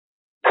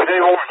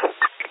David 1.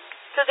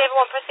 To David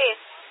 1, proceed.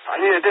 I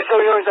need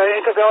additional units at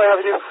Intervale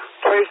Avenue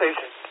train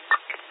station.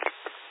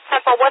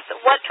 10-4,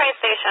 what train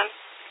station?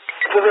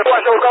 To the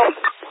west, go.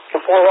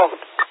 Before long.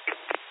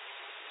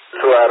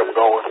 To Adam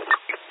going.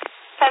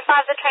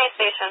 10-5, the train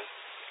station.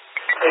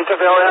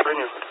 Intervale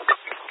Avenue.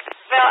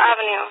 Vale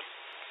Avenue.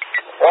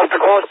 Off the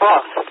cross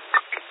box.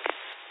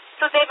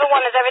 To David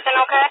 1, is everything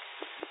okay?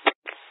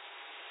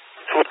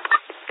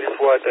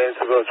 Before at the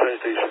Intervale train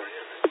station.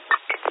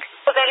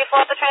 Was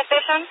 84 at the train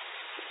station?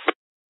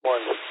 1.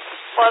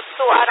 Was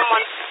 2, Adam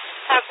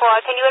 1.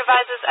 10-4, can you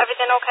advise us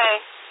everything okay?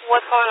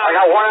 What's going on? I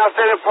got one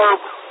outfitted perp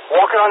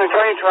walking on the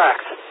train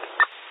tracks.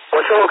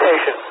 What's your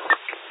location?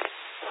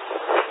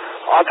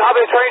 On top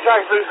of the train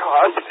tracks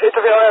on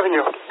Intervale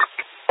Avenue.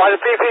 By the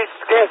PP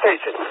gas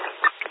station.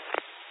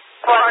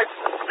 Alright,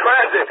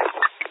 transit.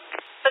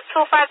 The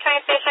 25 train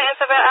station,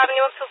 Intervale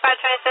Avenue,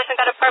 25 train station,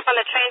 got a perp on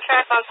the train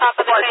tracks on top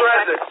of the train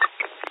transit.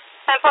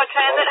 tracks. 10-4,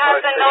 transit has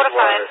been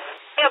notified.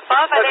 Are they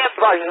above? Are they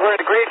above? He's wearing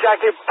a green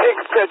jacket, pink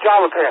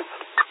pajama pants.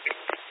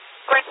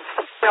 Green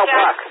Female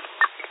black.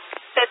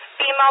 It's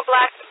female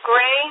black,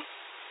 gray,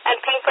 and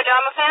pink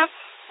pajama pants?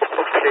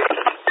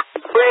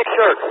 Green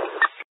shirt.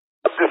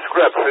 The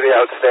script for the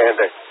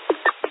outstanding.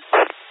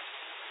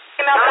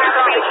 Female black,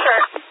 green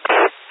shirt.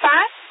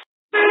 5?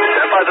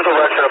 Stand by the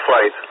direction of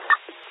flight.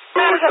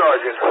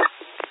 Sergeant.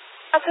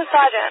 That's a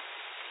sergeant.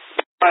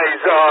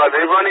 Guys,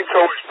 they're running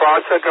towards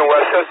Precinct and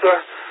Westchester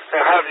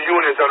and have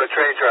units on the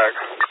train track.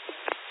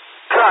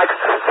 Tracks.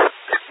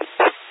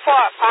 4,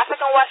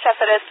 Precinct and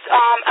Westchester. There's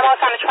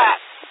MLS on the track.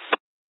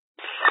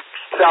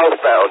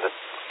 Southbound.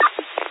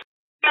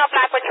 Female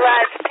black with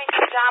dress, pink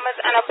pajamas,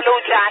 and a blue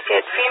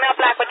jacket. Female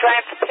black with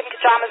dress, pink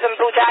pajamas, and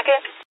blue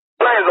jacket.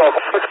 Planes off.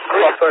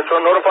 Central.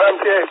 Notify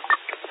MTA.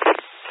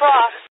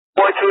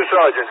 4. 42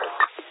 Sergeant.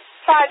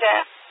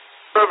 Sergeant.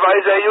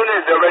 Advise that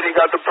unit already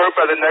got the perp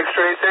at the next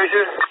train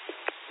station.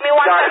 Give me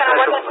 1 second. I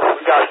wasn't.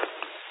 We got it.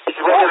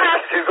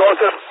 She's going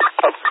to.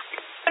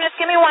 Just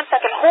give me 1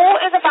 second. Who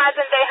is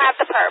advising they have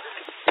the perp?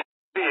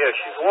 Yeah,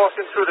 she's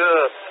walking through the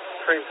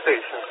train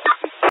station.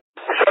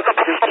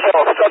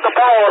 Shut the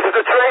ball. There's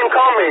a train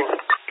coming.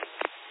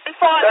 10-4.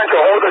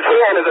 Central, hold the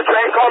train. There's a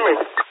train coming.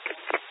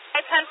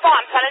 Hey, 10-4.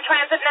 I'm telling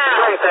transit now.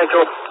 Train,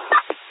 Central.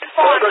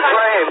 10-4. Hold the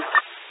train.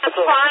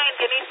 That's fine.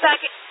 Give me a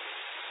second.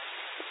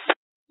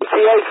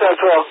 TA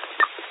Central.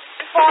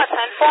 10-4.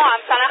 10-4.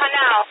 I'm telling her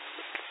now.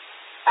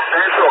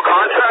 Central,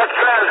 contact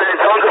transit.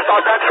 Tell them to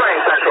stop that train,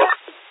 Central.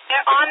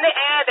 They're on the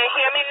air. They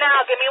hear me now.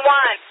 Give me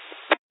 1.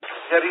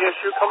 You have the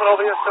issue coming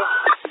over here, sir?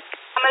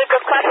 I'm going to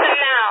request it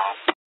now.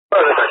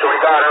 Further, Central. We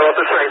got her off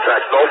the train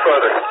tracks. No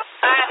further.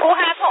 Alright, who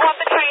has her off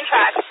the train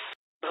tracks?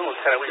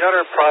 Lieutenant, we got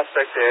her at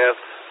Prospect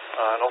Ave.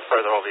 No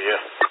further over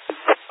here.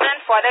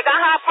 10-4. They got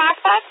her at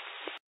Prospect?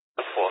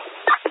 4.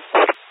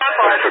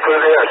 10-4. Central, clear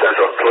the air,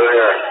 Central. Clear the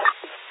air.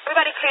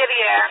 Everybody clear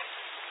the air.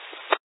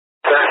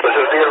 Central,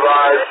 just be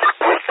advised.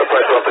 The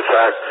pressure off the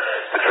track.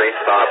 The train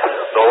stopped.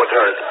 No one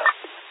turned.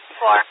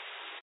 4.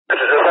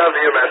 Central, just have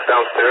the UMS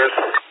downstairs.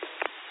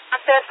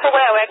 Upstairs to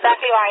where? Where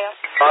exactly are you?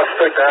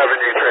 Prospect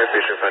Avenue train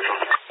station, Central.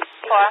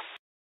 4.